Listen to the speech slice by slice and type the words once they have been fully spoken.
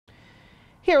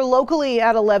Here locally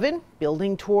at 11,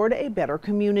 building toward a better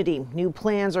community. New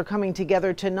plans are coming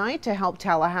together tonight to help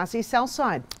Tallahassee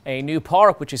Southside. A new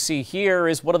park, which you see here,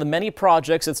 is one of the many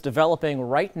projects that's developing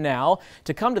right now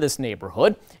to come to this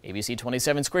neighborhood. ABC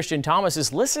 27's Christian Thomas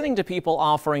is listening to people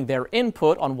offering their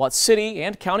input on what city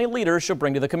and county leaders should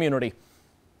bring to the community.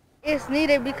 It's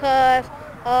needed because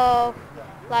of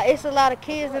it's a lot of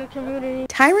kids in the community.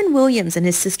 Tyron Williams and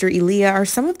his sister Elia are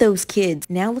some of those kids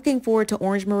now looking forward to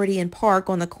Orange-Meridian Park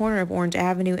on the corner of Orange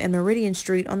Avenue and Meridian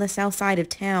Street on the south side of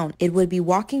town. It would be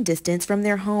walking distance from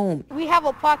their home. We have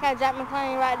a park at Jack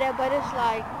McLean right there, but it's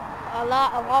like a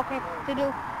lot of walking to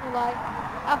do.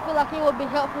 I feel like it would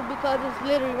be helpful because it's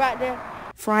literally right there.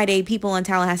 Friday, people on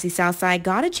Tallahassee Southside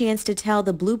got a chance to tell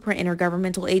the Blueprint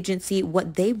intergovernmental agency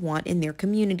what they want in their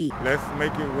community. Let's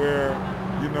make it where,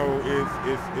 you know,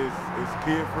 it's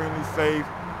kid-friendly, safe,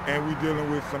 and we're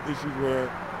dealing with some issues where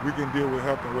we can deal with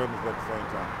health and wellness at the same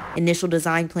time. Initial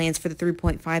design plans for the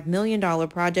 $3.5 million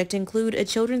project include a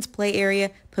children's play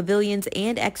area, pavilions,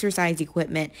 and exercise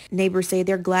equipment. Neighbors say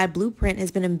they're glad Blueprint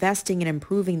has been investing in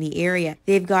improving the area.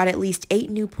 They've got at least 8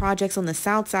 new projects on the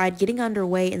south side getting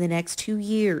underway in the next 2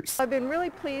 years. I've been really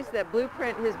pleased that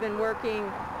Blueprint has been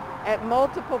working at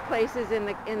multiple places in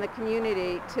the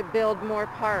community to build more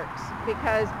parks,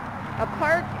 because a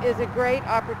park is a great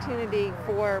opportunity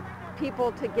for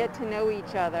people to get to know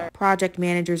each other. Project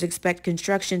managers expect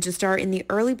construction to start in the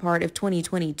early part of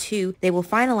 2022. They will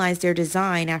finalize their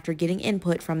design after getting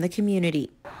input from the community.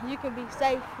 You can be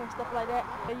safe and stuff like that.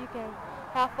 You can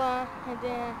have fun and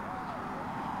then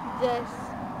just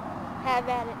have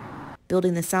at it.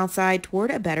 Building the south side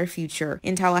toward a better future.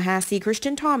 In Tallahassee,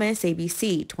 Christian Thomas,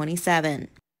 ABC 27.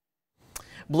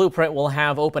 Blueprint will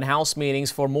have open house meetings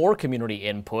for more community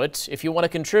input. If you want to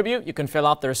contribute, you can fill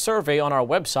out their survey on our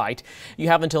website. You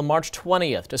have until March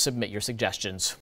 20th to submit your suggestions.